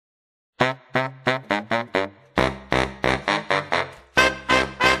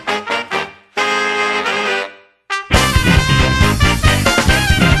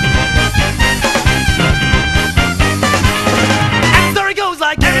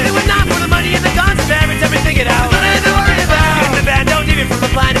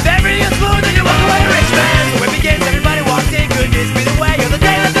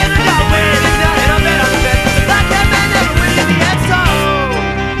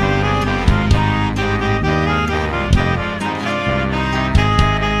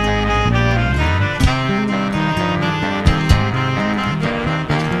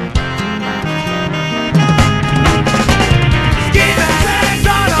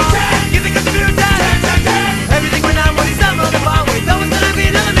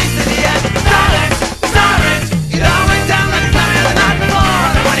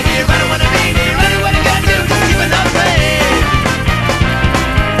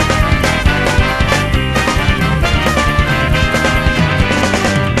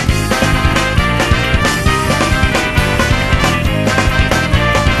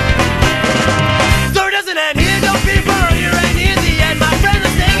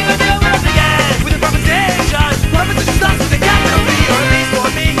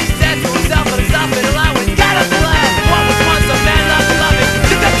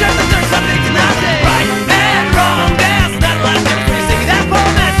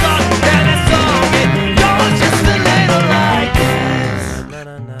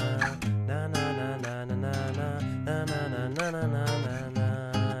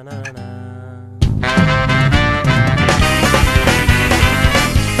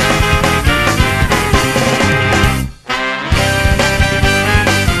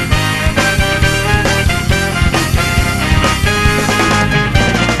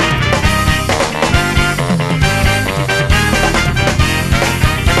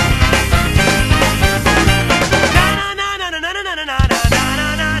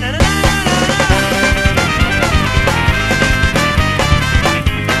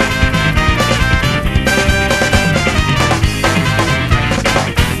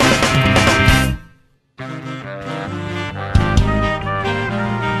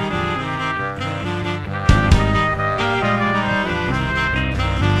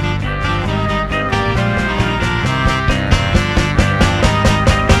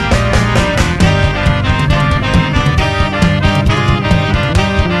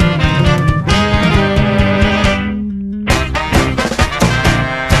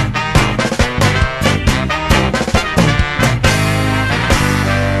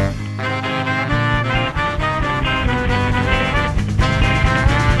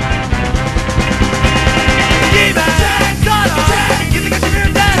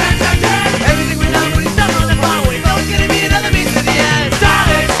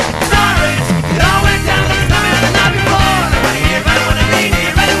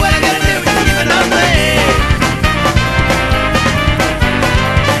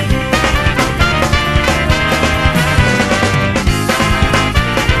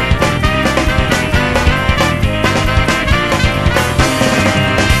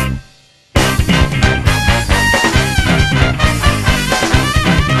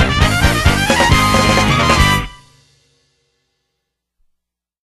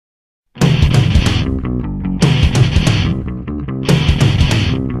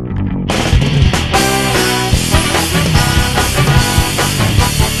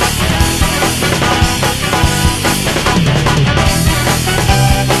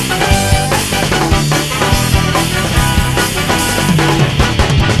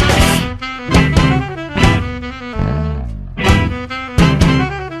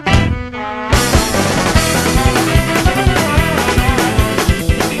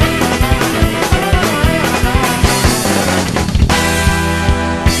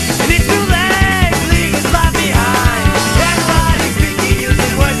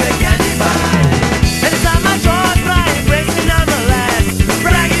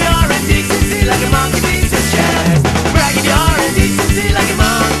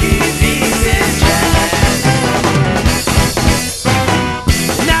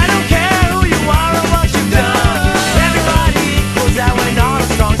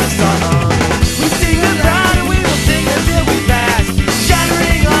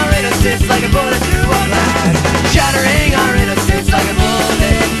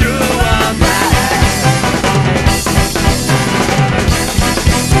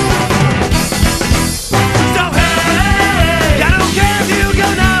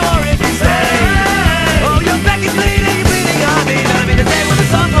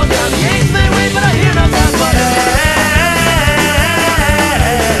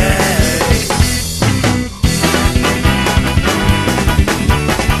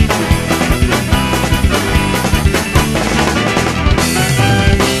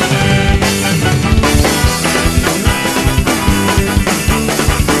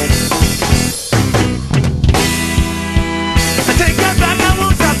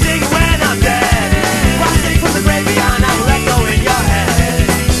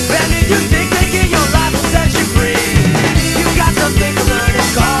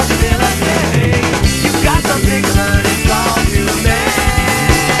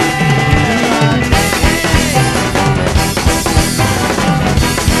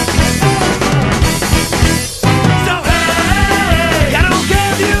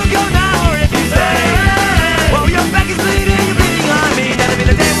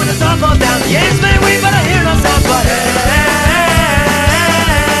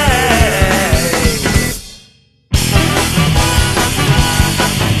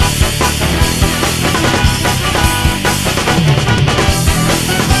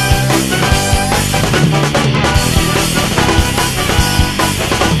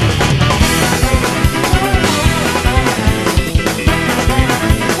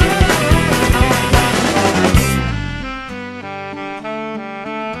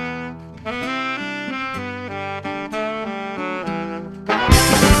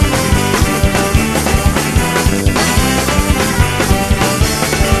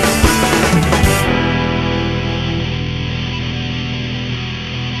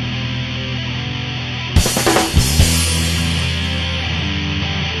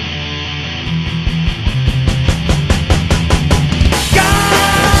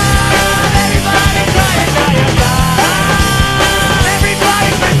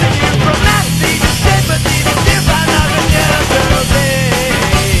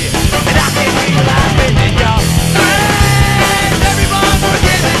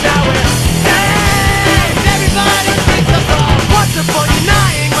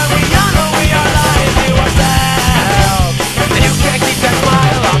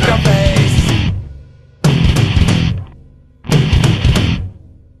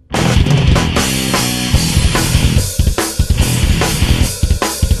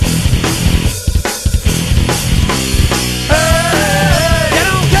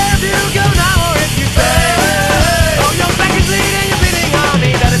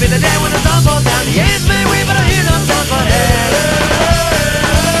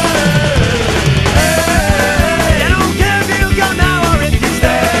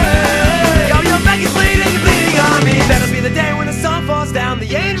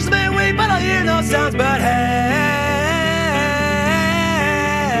sounds, but hey.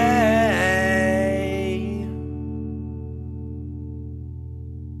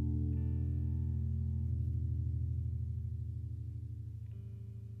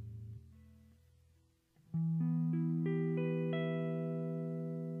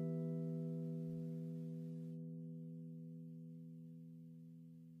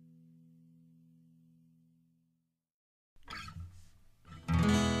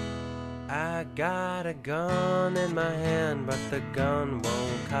 I got a gun in my hand, but the gun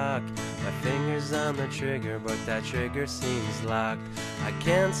won't cock. My finger's on the trigger, but that trigger seems locked. I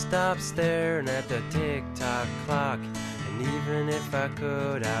can't stop staring at the tick-tock clock, and even if I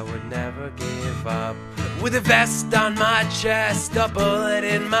could, I would never give up. With a vest on my chest, a bullet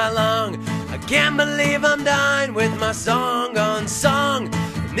in my lung, I can't believe I'm dying with my song unsung.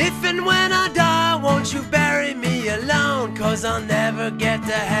 And if and when I die, won't you bury me alone? 'Cause I'll never get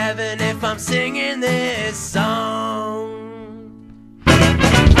to heaven if I'm singing this song.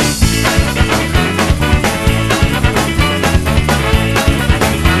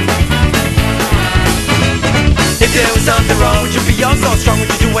 If there was something wrong, would you be all so strong? Would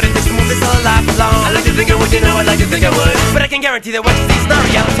you do what it takes to move this whole life along? I like to think I would, you know, I like to think I would, but I can guarantee that what you see is not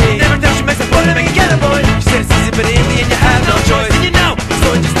reality. Never thought she makes a point to make it get a boy. She said it's easy, but in the end you have no choice. And you know, it's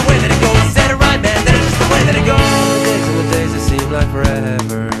going just the way that it goes. You said it right, man, that is just the way that it goes. The days that seem like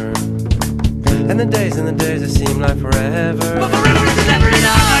forever, and the days that seem like forever. But forever is never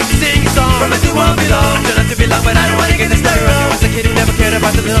enough. I like to sing a song from a new world below. I try not to be long, but I don't wanna get this started wrong. I was a kid who never cared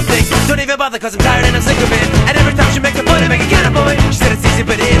about the little things. Don't even bother 'cause I'm tired and I'm sick of it. And every time she makes a point, I make it get a boy. She said it's easy,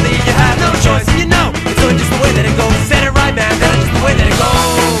 but in the end you have no choice. And you know, it's going just the way that it goes. You said it right, man, that is just the way that it goes.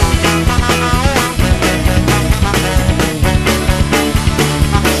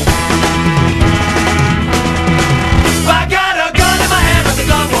 I got a gun in my hand, but the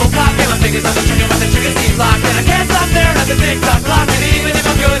gun won't cock. And my fingers on the trigger, but the trigger seems locked. And I can't stop staring at the tick-tock clock. And even if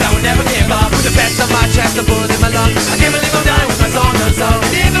I'm good, I would never give up. With the vest on my chest, a bullet in my lung, I can't believe I'm dying with my song unsung.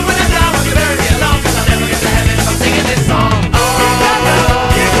 And even when I die, won't you bury me alone? 'Cause I'll never get to heaven if I'm singing this song.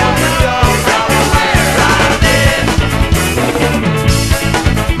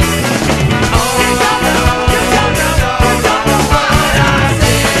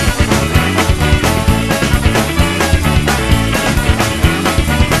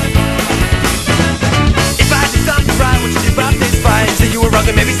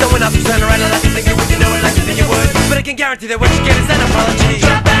 Maybe someone else was trying to write. I like to think you would, you know, I like to think you would, but I can guarantee that what you get is an apology.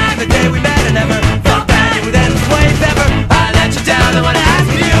 Drop back the day we met and never thought that you were that way if ever I let you down. I wanna ask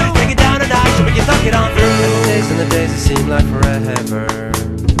you, take it down a notch and we can talk it on through. And the days that seem like forever,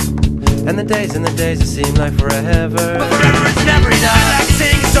 and the days that seem like forever. But forever is never enough. I like to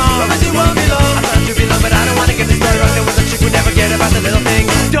sing a song from a new world below. I thought you'd be long, but I don't wanna get this story wrong. There was a chick who never cared about the little things.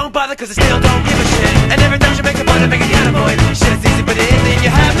 Don't bother 'cause I still don't give a shit. And every time she makes a point, I make it get a point. Shit, it's easy, but in the end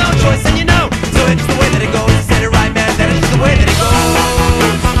you have no choice. And you know, so it's just the way that it goes. You said it right, man, that is just the way that it goes.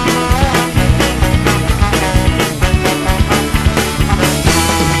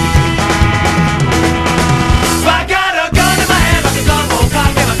 I got a gun in my hand, but the gun won't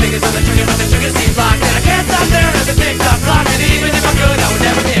cock. And my fingers on the trigger, but the trigger seems locked. And I can't stop staring at the tick-tock clock. And even if I'm good, I would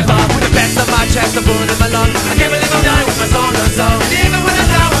never give up. With the vest on my chest, a bullet in my lung, I can't believe I'm dying with my song unsung. And even when I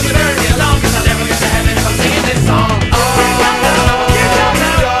die, won't you bury me alone? 'Cause I'll never get to heaven if I'm singing this song.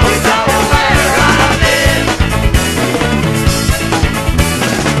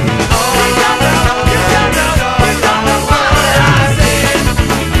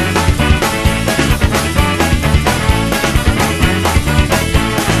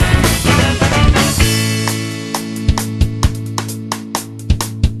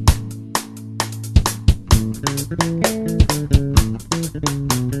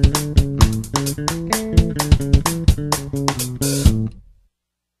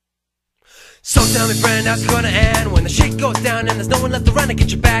 So tell me, friend, how's it gonna end when the shit goes down and there's no one left around to get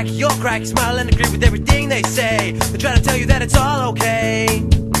your back? You'll crack, smile, and agree with everything they say. They try to tell you that it's all okay,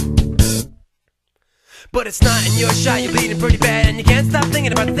 but it's not in your shot. You're bleeding pretty bad and you can't stop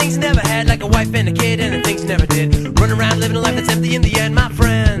thinking about the things you never had, like a wife and a kid and the things you never did. Run around living a life that's empty in the end, my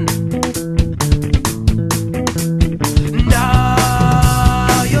friend.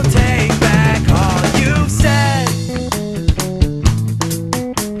 No, you'll take back all you've said.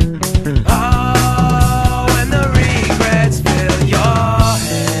 Oh, and the regrets fill your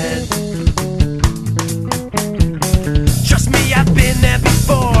head. Trust me, I've been there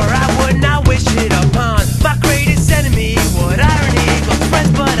before. I would not wish it upon my greatest enemy. What irony, close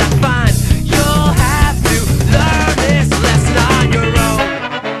friends, but I find you'll have to learn this lesson on your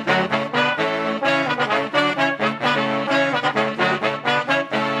own.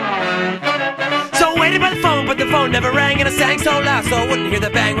 waited by the phone, but the phone never rang, and I sang so loud so I wouldn't hear the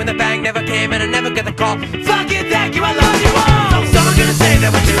bang when the bang never came, and I never get the call. Fuck it, thank you, I love you all. Someone gonna say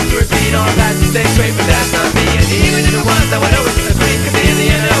that we're doomed to repeat all that to stay straight, but that's not me. And even if it was, I would always disagree, cause in the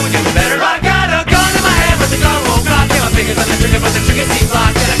end I would do better. I got a gun in my hand, but the gun won't cock. Get my fingers on the trigger, but the trigger seems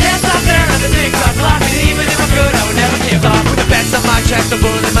locked, and I can't stop there, and the thing starts locking. Even if I could, I would never give up. With the bets on my chest, the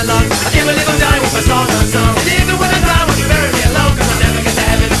bullet in my lungs, I can't believe I'm dying with my song unsung. And even when I die, would you bury me alone, cause I'll never get to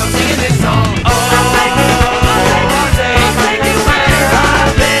heaven if I'm singing this song.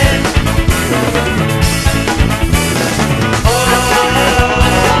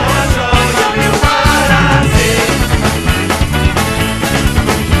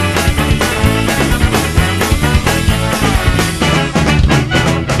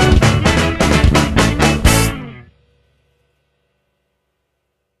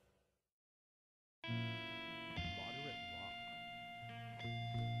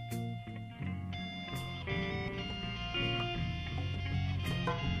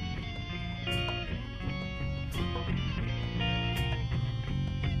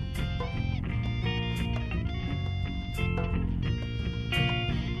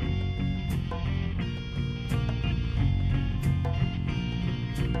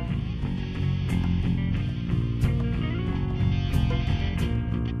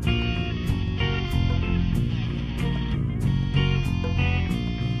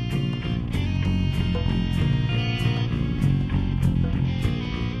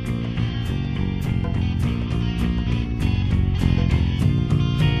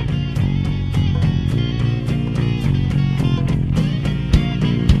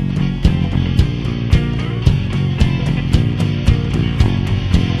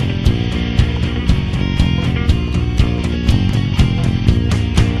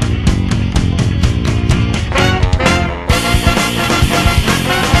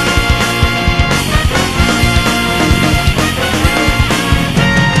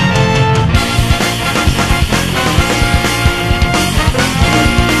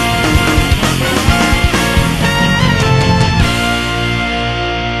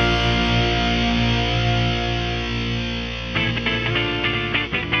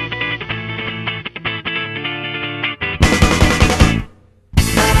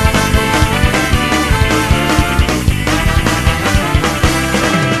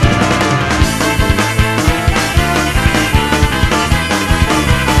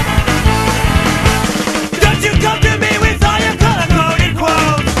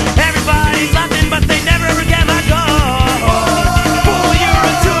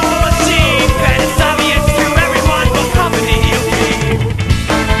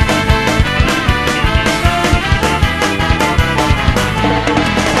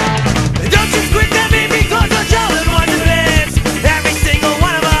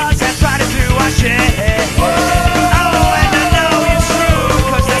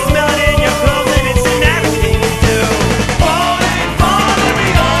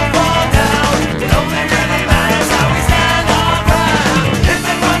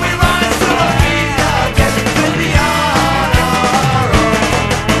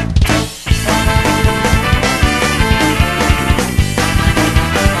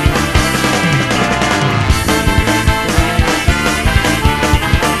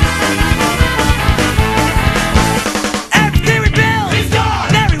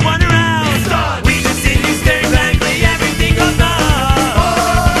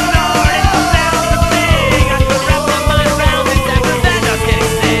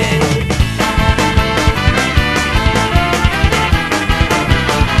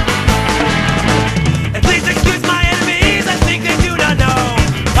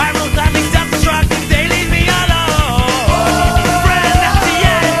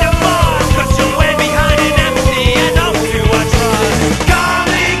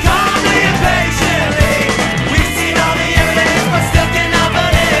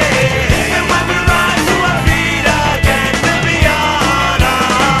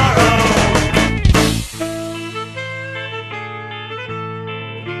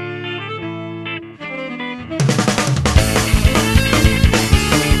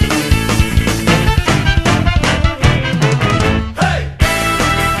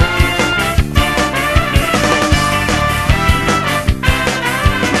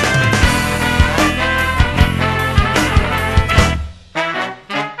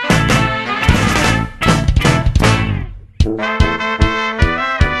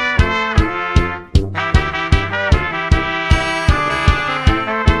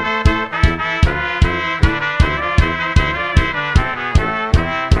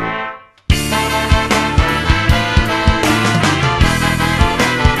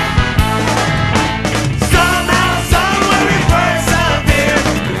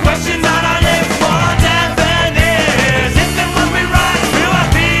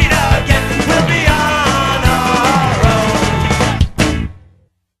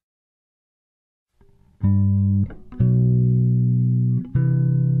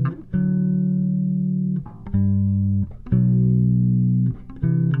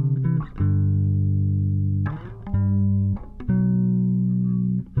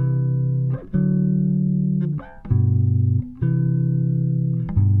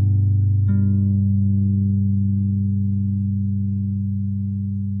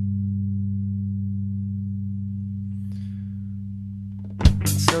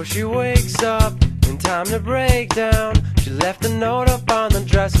 So she wakes up in time to break down. She left a note up on the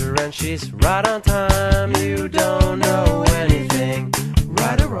dresser and she's right on time. You don't know anything,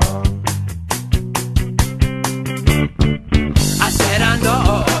 right or wrong. I said I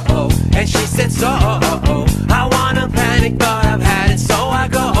know, and she said so. I wanna panic but I've had it, so I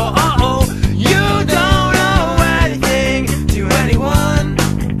go. You don't know anything to anyone,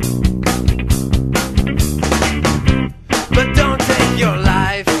 but don't take your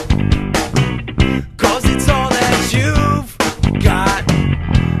life, 'cause it's all that you've got.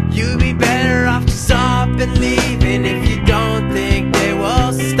 You'd be better off just up and leaving if you don't think they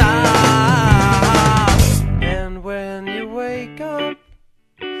will stop. And when you wake up,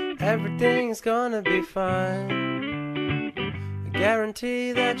 everything's gonna be fine. I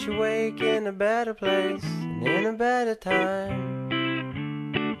guarantee that you wake in a better place and in a better time.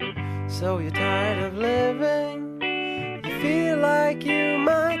 So you're tired of living, you feel like you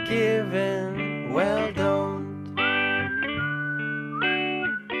might give in. Well, don't.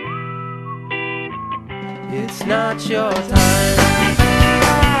 It's not your time.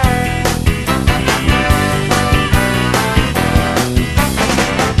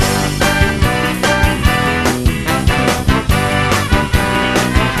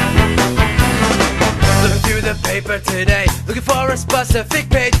 Paper today, looking for a specific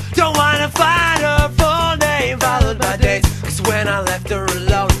page. Don't wanna find her full name followed by dates, 'cause when I left her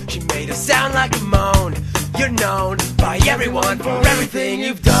alone, she made it sound like a moan. You're known by everyone for everything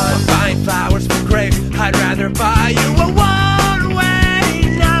you've done. Buying flowers for grapes, I'd rather buy you a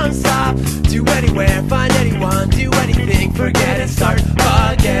one-way non-stop. Do anywhere, find anyone, do anything, forget and start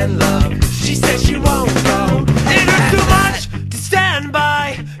again. Love, she says she won't go. It hurts too much to stand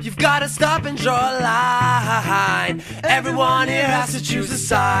by. You've gotta stop and draw a line. Everyone here has to choose a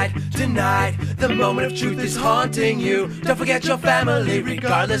side. Tonight, the moment of truth is haunting you. Don't forget your family,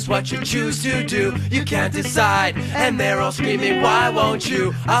 regardless what you choose to do. You can't decide, and they're all screaming, why won't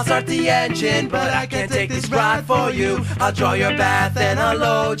you? I'll start the engine, but I can't take this ride for you. I'll draw your path and I'll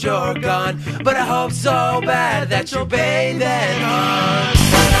load your gun, but I hope so bad that you'll bathe and hunt.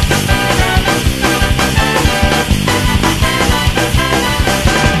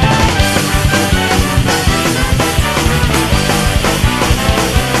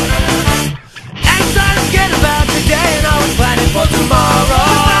 For tomorrow,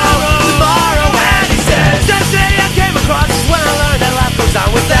 and he said, someday I came across this when I learned that life goes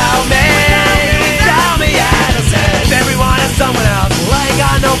on without me. Without me, and I said, if everyone has someone else, well, I ain't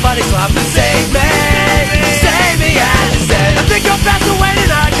got nobody's love to save me. Save me, and he said, I think I'll pass away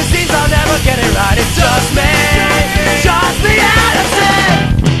tonight.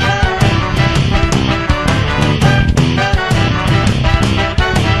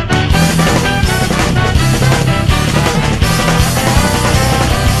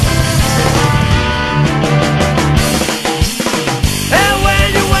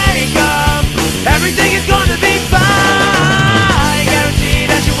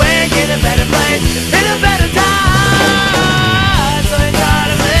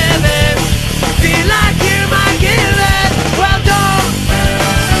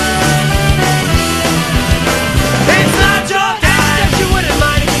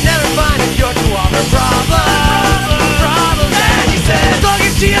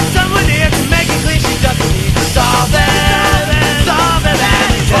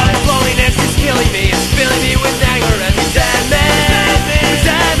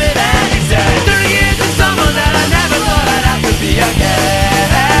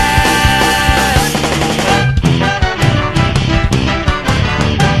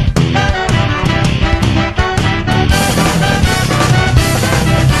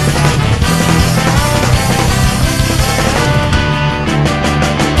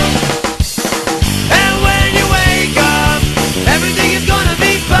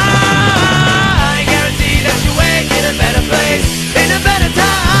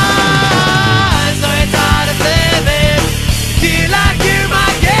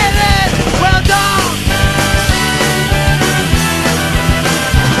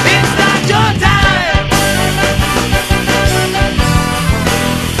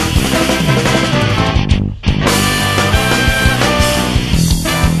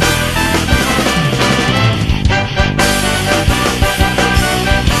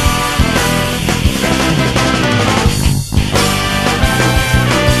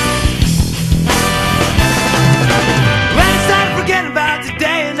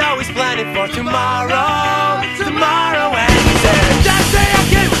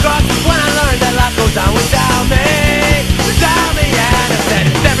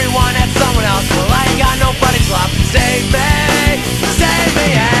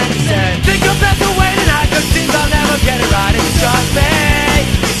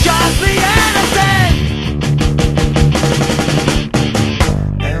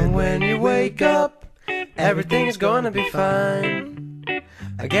 gonna be fine.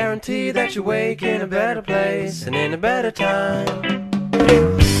 I guarantee that you wake in a better place and in a better time.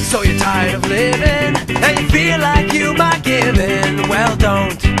 So you're tired of living and you feel like you might give in. Well,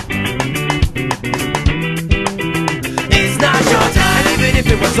 don't. It's not your time. And even if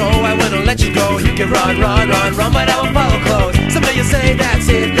it was, oh, I wouldn't let you go. You can run, run, run, run, but I won't follow close. Someday you'll say that's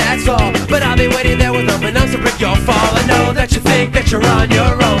it, that's all. But I'll be waiting there with open arms to break your fall. I know that you think that you're on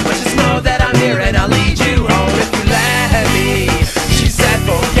your own, but just know that I'm here and I'll lead you home if you let me. She said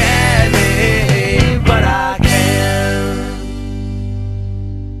forget me, but I can't.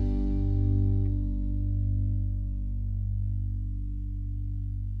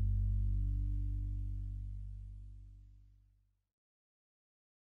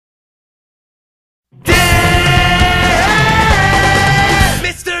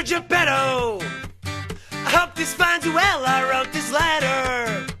 Mr. Geppetto, I hope this finds you well. I wrote this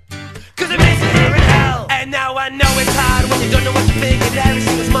letter cause it makes it here in hell. And now I know it's hard when you don't know what to think, and every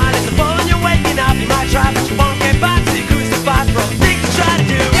single smile is a ball and you're waking up. You might try but you won't get by till you crucify for all the things you try to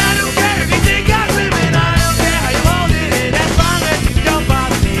do. I don't care if you think I'm swimming, I don't care how you hold it in, as long as you don't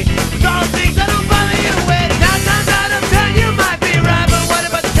bother me with all the things that don't bother you with. 9 times out of 10 you might be right, but what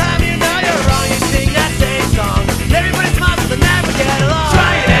about the time you know you're wrong? You sing that same song, everybody smiles but they never get along.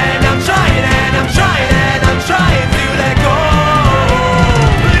 Trying and I'm trying and I'm trying and I'm trying to let go,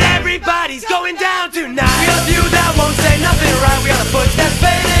 but everybody's going down tonight. We got a few that won't say nothing right. We got a footsteps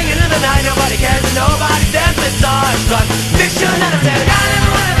fading into the night. Nobody cares and nobody's dead massage. But fiction and I'm saying I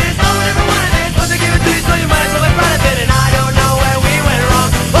never wanted this, no one ever wanted this, but they give it to you so you might as well be proud of it. And I don't know where we went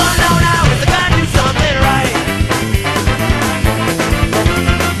wrong. All I know now is I gotta do something right.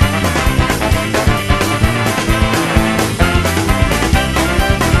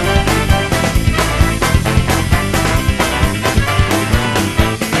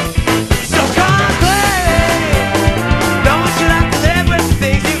 So complain, no one should have to live with the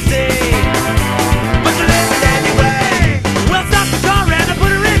things you see, but you're living anyway. Well, stop the car and I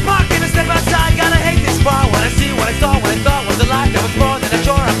put her in park and I step outside. Gotta hate this part when I see what I saw, what I thought was a life that was more than a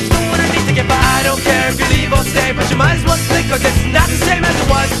chore. I'm just doing what I need to get by. I don't care if you leave or stay, but you might as well stick, cause it's not the same as it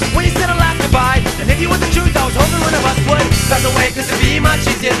was when you said a last goodbye. And if you want the truth, I was hoping one of us would pass away, cause it'd be much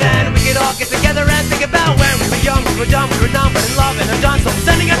easier then. We could all get together and think about when we were young, we were dumb, we were numb, but in love and I'm done. So I'm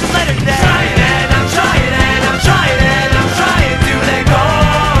sending out this letter today. Trying and I'm trying and I'm trying and I'm trying to let go,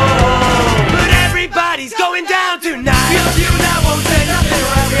 but everybody's going down tonight. We got a few that won't say nothing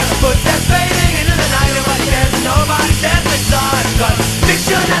right. We got the footsteps fading into the night. Nobody cares and nobody's dead inside. Cause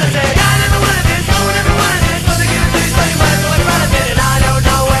fiction and I say I never wanted this, no one ever wanted this, but they give it to you so you might as well be proud of it. And I don't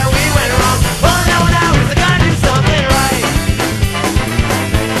know where we went wrong. All I know now is I gotta do something right.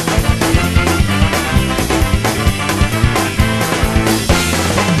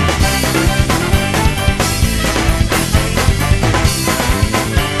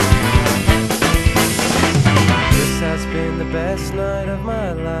 This has been the best night of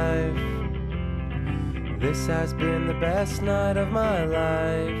my life. This has been the best night of my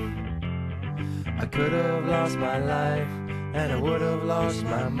life. I could have lost my life and I would have lost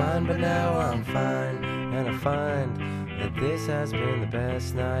my mind, but now I'm fine and I find that this has been the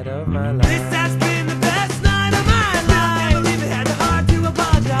best night of my life. This has been the best night of my life. I believe it had the heart to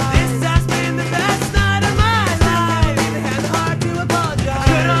apologize. This has been the best night of my life. I believe it had the heart to apologize. I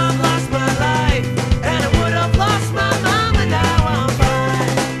could have lost my life and I would have lost my mind, but now I'm fine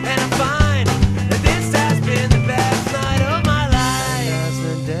and I'm fine that this has been the best night of my life. As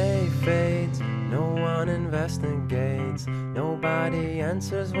the day fades, no one investigates, nobody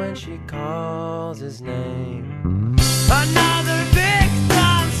answers when she calls his name. Another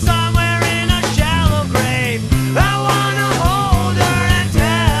victim somewhere in a shallow grave. I wanna hold her and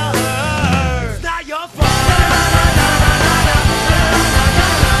tell her it's not your fault.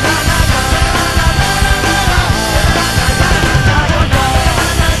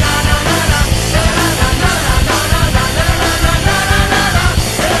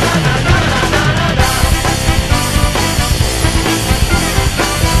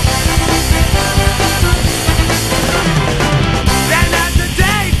 And as the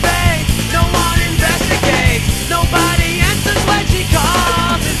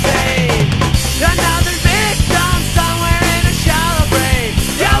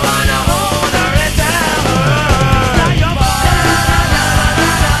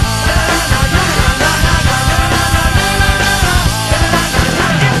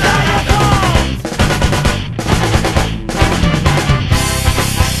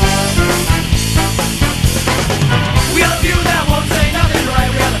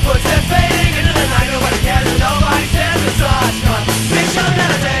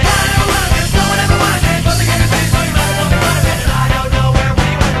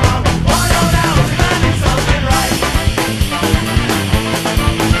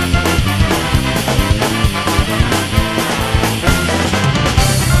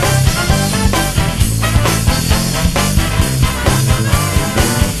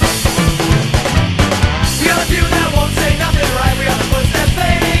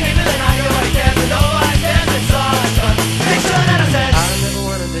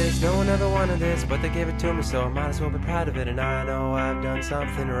be proud of it, and I know I've done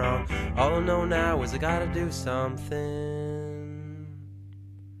something wrong. All I know now is I gotta do something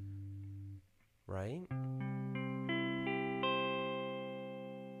right.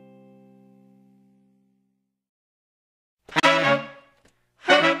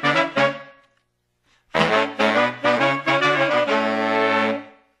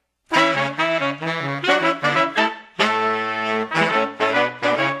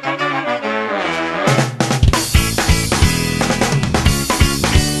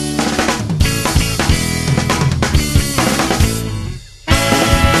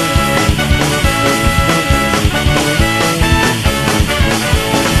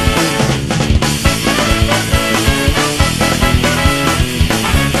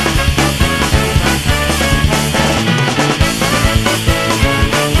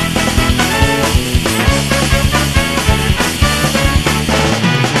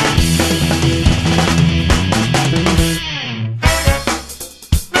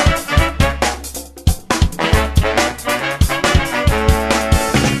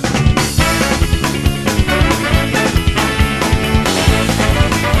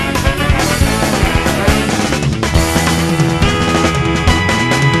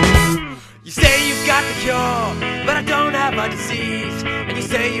 And you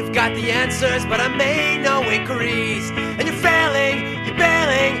say you've got the answers, but I made no inquiries. And you're failing, you're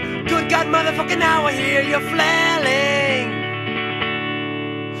bailing. Good God, motherfucker, now I hear you're flailing.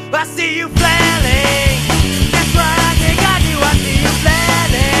 I see you flailing. That's why I can't got you. I see you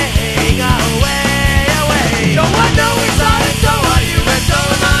flailing. Away, away. No, I know it's all, and so are you, and so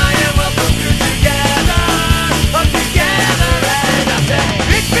am I, and we'll put you together, up together. And I say,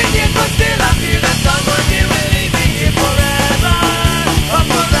 it's been years, but still I feel that someone here will leave me here forever, or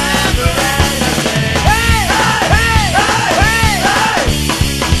forever. And I say, hey, hey, hey, hey, hey,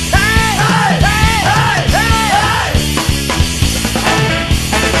 hey, hey, hey, hey, hey,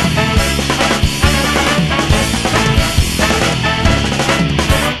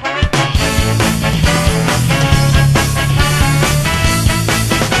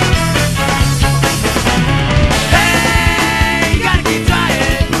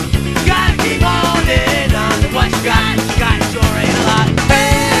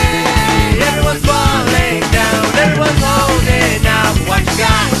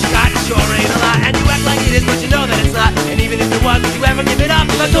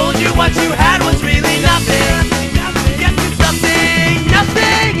 I told you what you had was really nothing. Yes, it's nothing,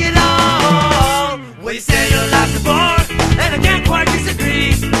 nothing at all. Well, you say your life's a bore, and I can't quite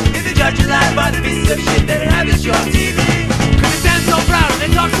disagree. If they judge your life by the pieces of shit that have is your TV. Cause they stand so proud and they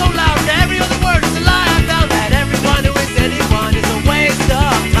talk so loud, and every other word is a lie. I found that everyone who is anyone is a waste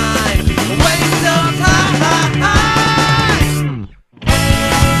of time. A waste of time.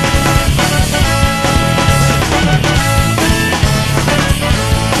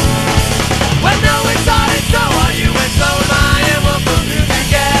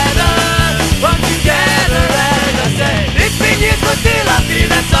 But still I feel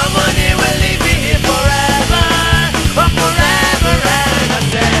that someone here will leave me here forever, or forever. And I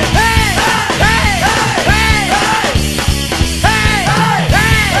say, hey, hey, hey, hey, hey,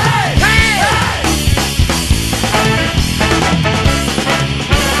 hey, hey,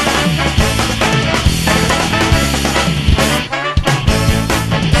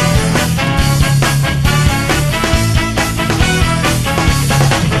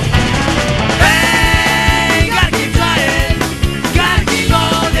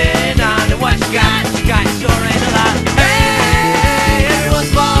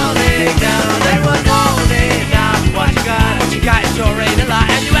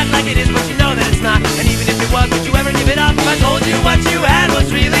 I told you what you had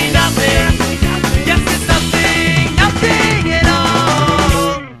was really nothing. Yes, it's nothing, nothing at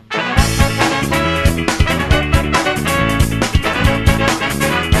all.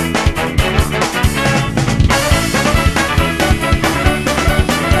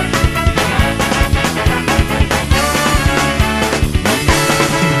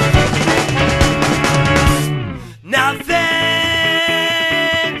 Nothing.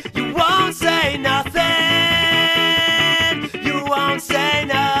 You won't say nothing. Say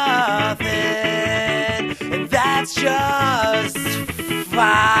nothing, and that's just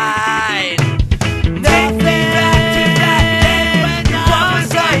fine. Nothing. You won't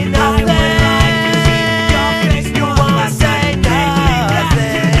say nothing. You won't say nothing.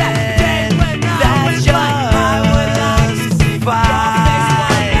 That's just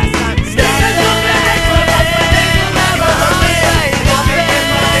fine. Yeah.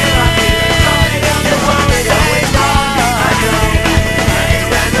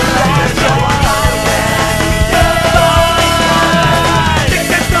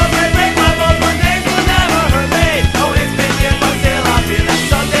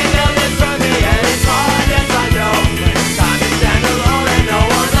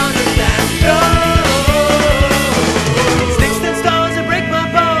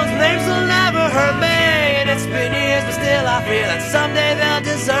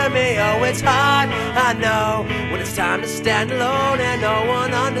 it's hard, I know, when it's time to stand alone and no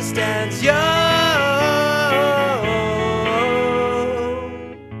one understands you.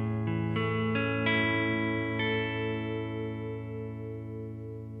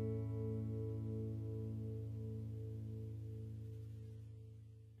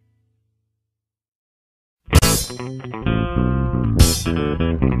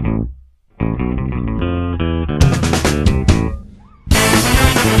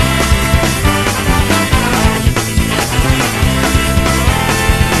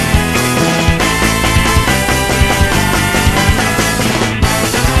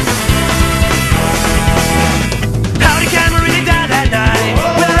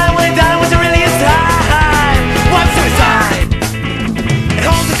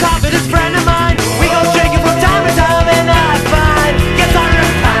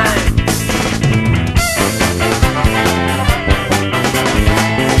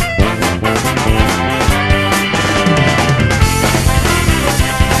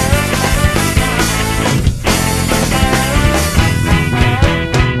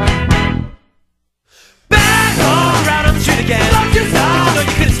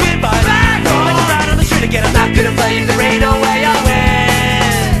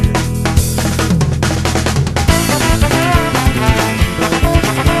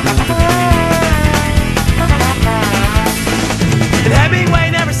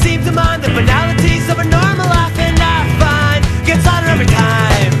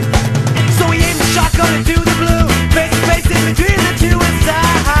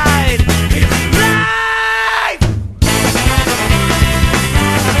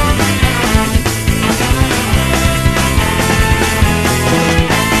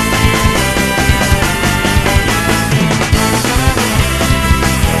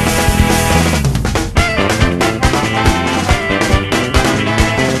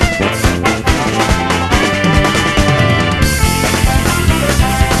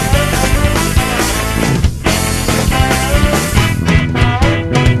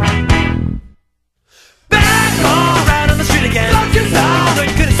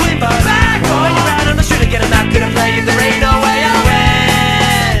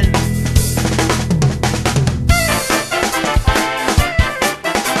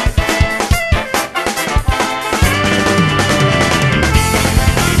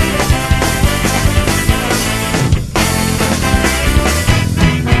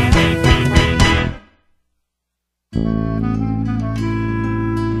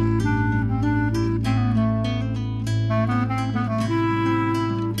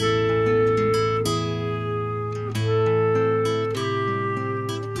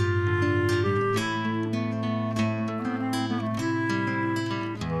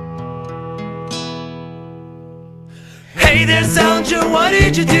 Hey there, soldier, what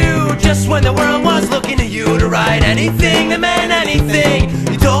did you do? Just when the world was looking to you to write anything that meant anything.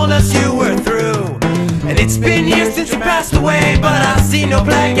 You told us you were through, and it's been years since you passed away. But I see no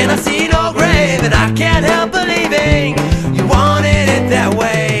plague and I see no grave, and I can't help believing you wanted it that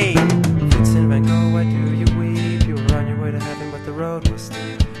way. Vincent Van Gogh, why do you weep? You were on your way to heaven, but the road was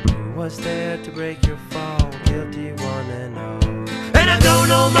steep. Who was there to break your fall? Guilty one and all. And I don't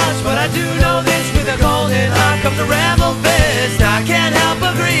know much, but I do know this. With a golden heart comes a rebel fist. I can't help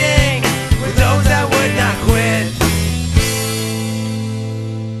agreeing with those that would not quit.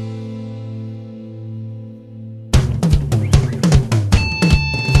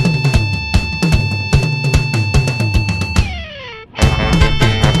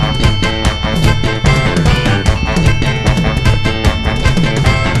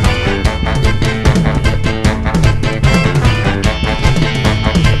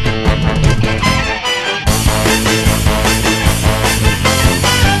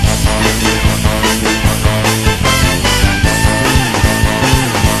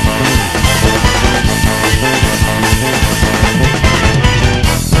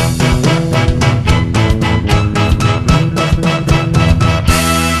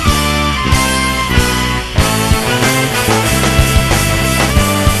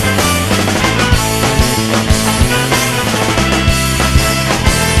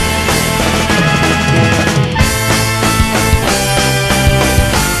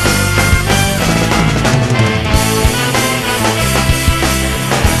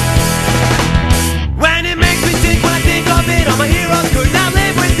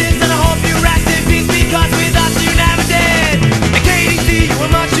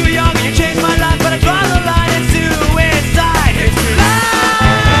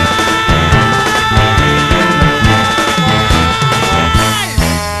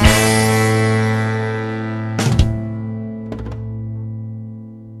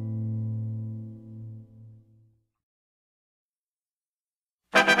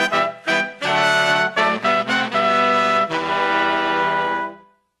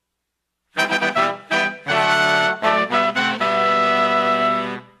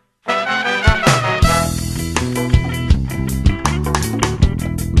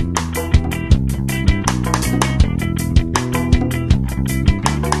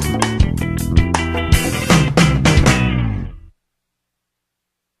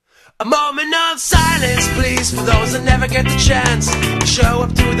 please, for those that never get the chance. They show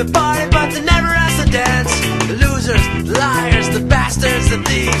up to the party but they never ask to dance. The losers, the liars, the bastards, the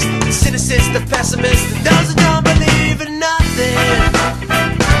thieves, the cynics, the pessimists, and those that don't believe in nothing.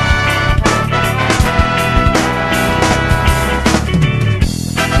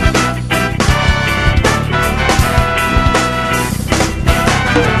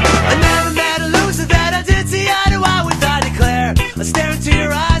 I stare into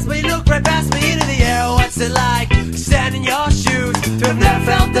your eyes, but you look right past me into the air. What's it like to stand in your shoes, to have never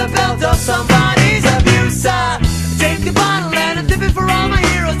felt the belt of somebody's abuse? I take the bottle and I dip it for all my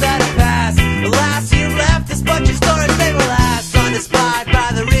heroes that have passed. The last year left, this bunch of stories they will last. Uninspired by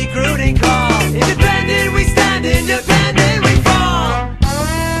the recruiting call. Independent we stand, independent we fall.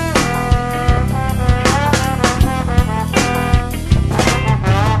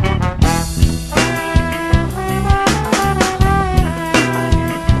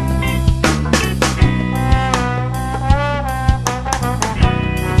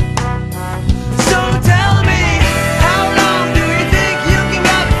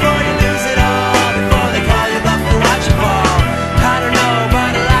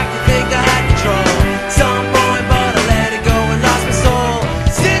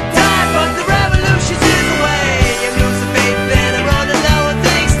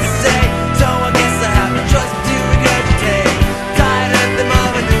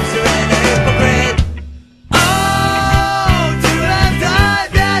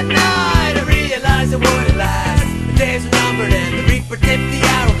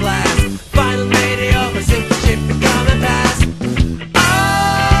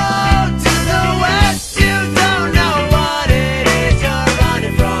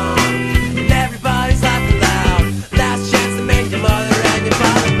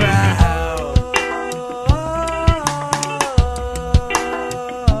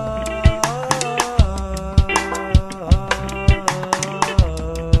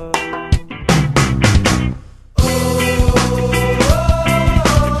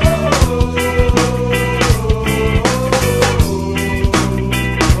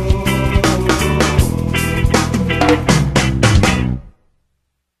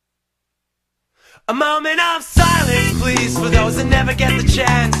 A moment of silence, please, for those that never get the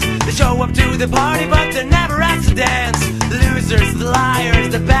chance. They show up to the party, but they're never asked to dance. The losers, the liars,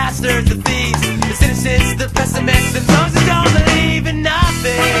 the bastards, the thieves, the cynics, the pessimists, and those that don't believe in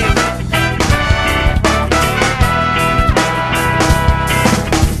nothing.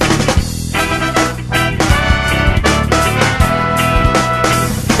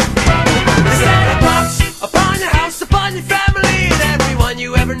 They set a box upon your house, upon your family, and everyone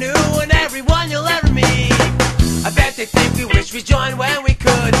you ever knew, and everyone you'll ever meet. I bet they think we wish we joined when we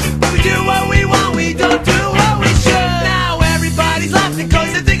could, but we do what we want, we don't do what we should. Now everybody's laughing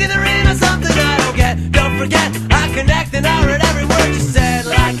cause they're thinking they're in on something I don't get. Don't forget, I connect and I read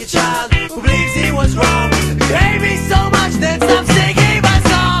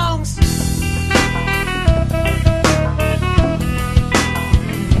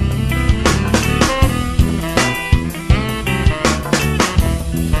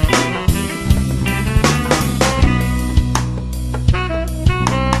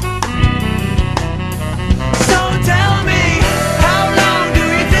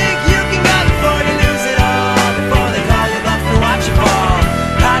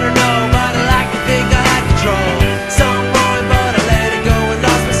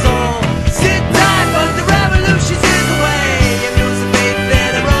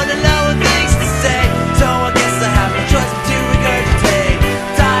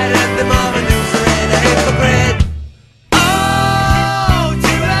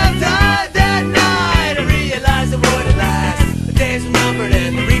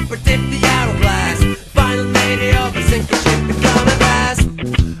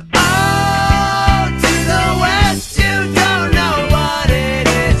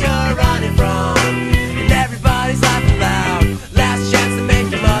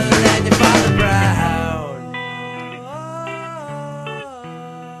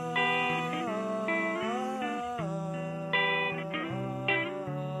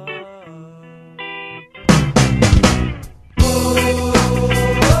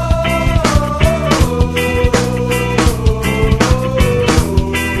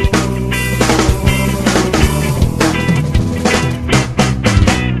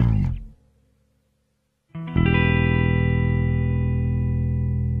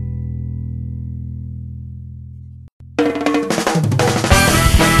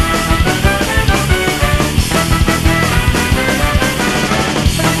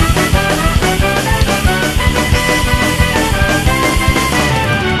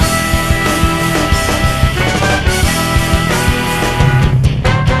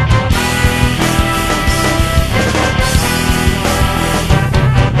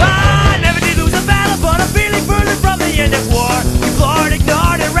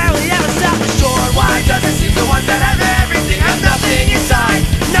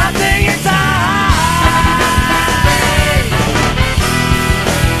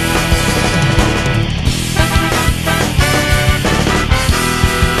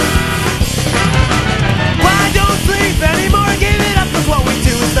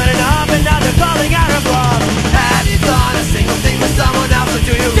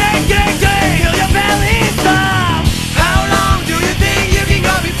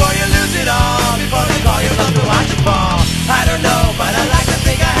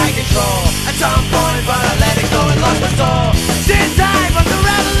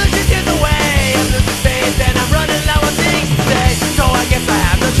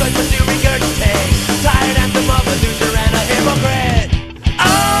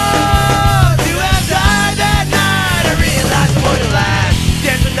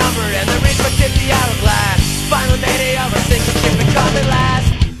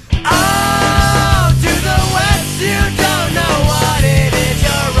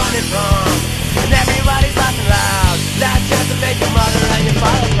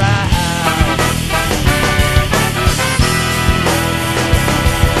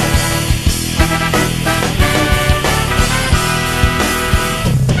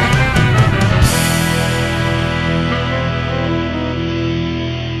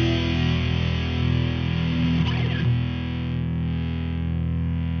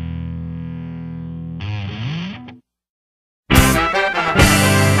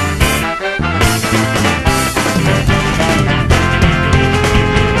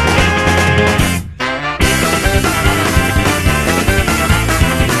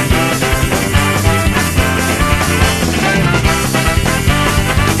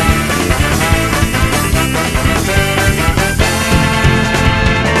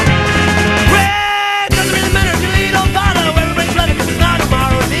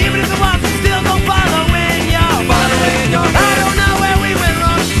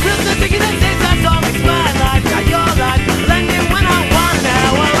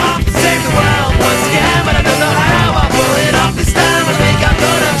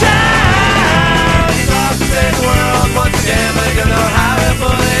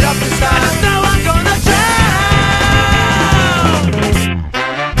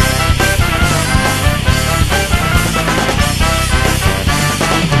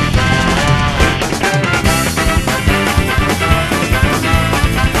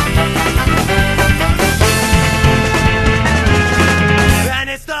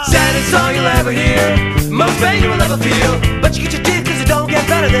you'll ever hear, most pain you will ever feel. But you get your teeth 'cause it don't get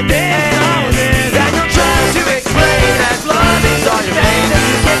better than this. And you'll try to explain as love is all your pain, and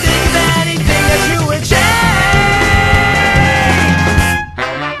you can't think of anything that you would change.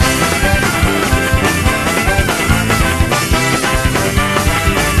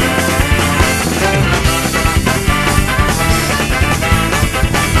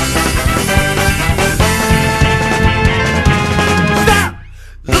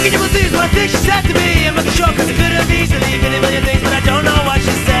 I think she said to me, I'm not sure 'cause it could have easily been a million things, but I don't know what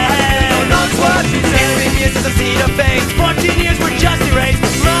she said. I don't know what she said. 16 years since I've seen her face, 14 years were just erased.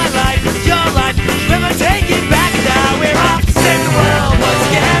 My life, your life, we'll never take it back now. We're off to save the world once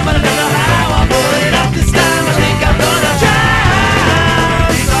again, but I don't know how. I'll pull it off this time, I think I'm gonna try.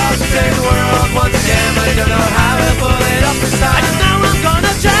 We're off to save the world once again, but I don't know how. I'll pull it off this time, I just know I'm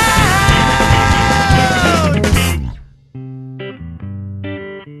gonna try.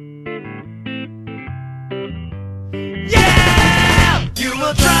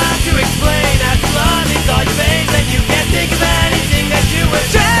 Try to explain as love is all your veins, and you can't think of anything that you would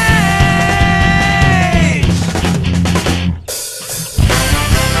change.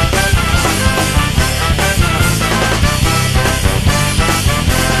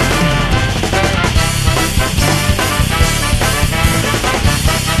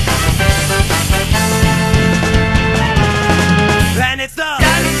 And it's the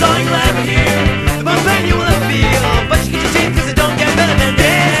saddest song you'll ever hear, the most pain you will ever feel. But you get your teeth 'cause it don't get better than this.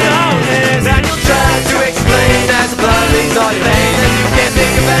 And you'll try to explain as the blood leaves all your veins, and you can't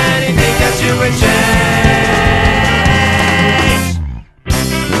think of anything that you would change.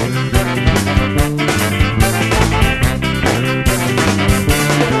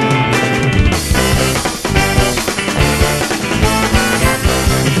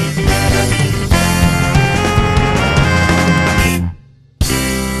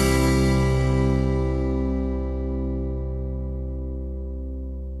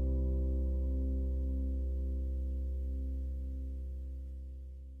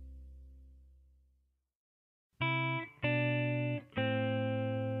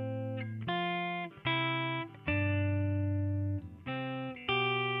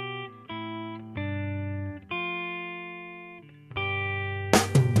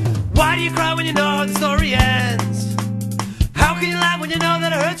 Why do you cry when you know how the story ends? How can you laugh when you know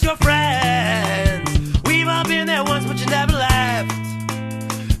that it hurts your friends? We've all been there once, but you never left.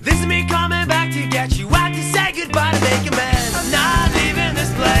 This is me coming back to get you out to say goodbye to make amends. I'm not leaving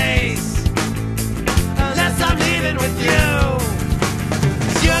this place unless I'm leaving with you,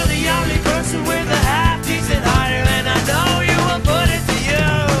 'cause you're the only person with a half-decent heart, and I know you will put it to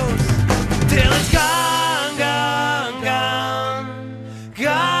use till it's gone, gone, gone,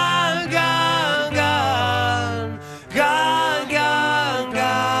 gone, gone, gone, gone, gone,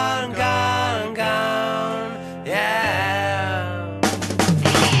 gone.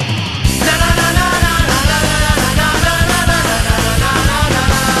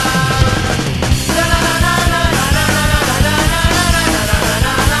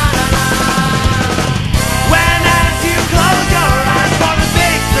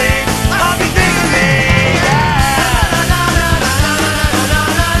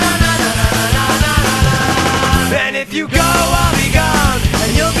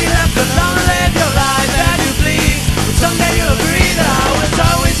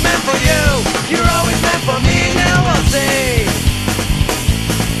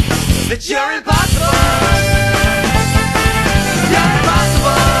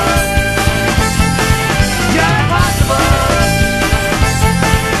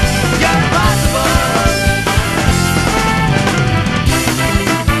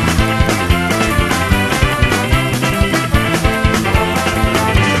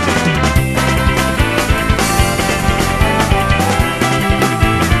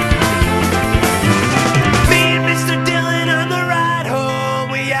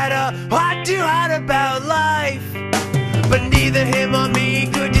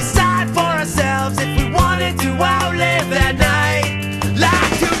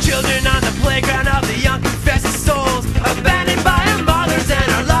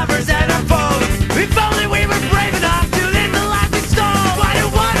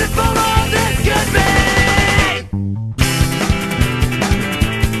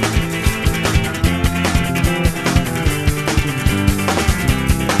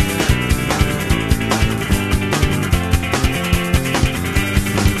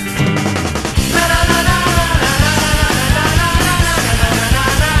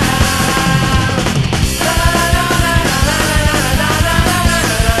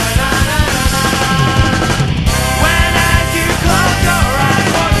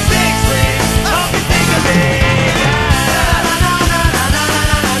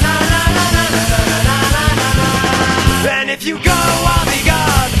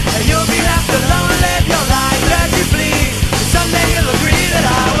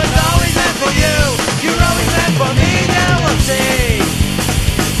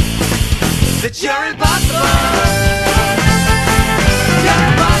 that you're impossible. You're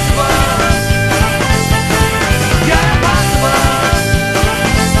impossible. You're impossible.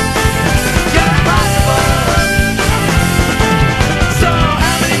 You're impossible. So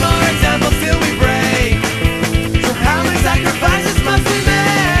how many more examples till we break? So how many sacrifices must we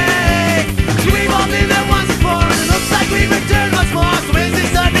make? 'Cause we've all been there once before, and it looks like we've returned once more. So is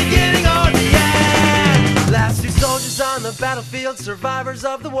this the beginning or the end? Last two soldiers on the battlefield, survivors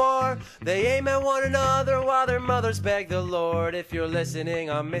of the war. They aim at one another while their mothers beg the Lord. If you're listening,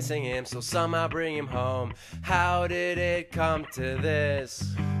 I'm missing him, so somehow bring him home. How did it come to this?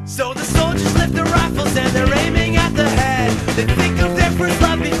 So the soldiers lift their rifles and they're aiming at the head. They think of their first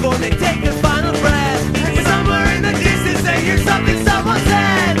love before they take the fight.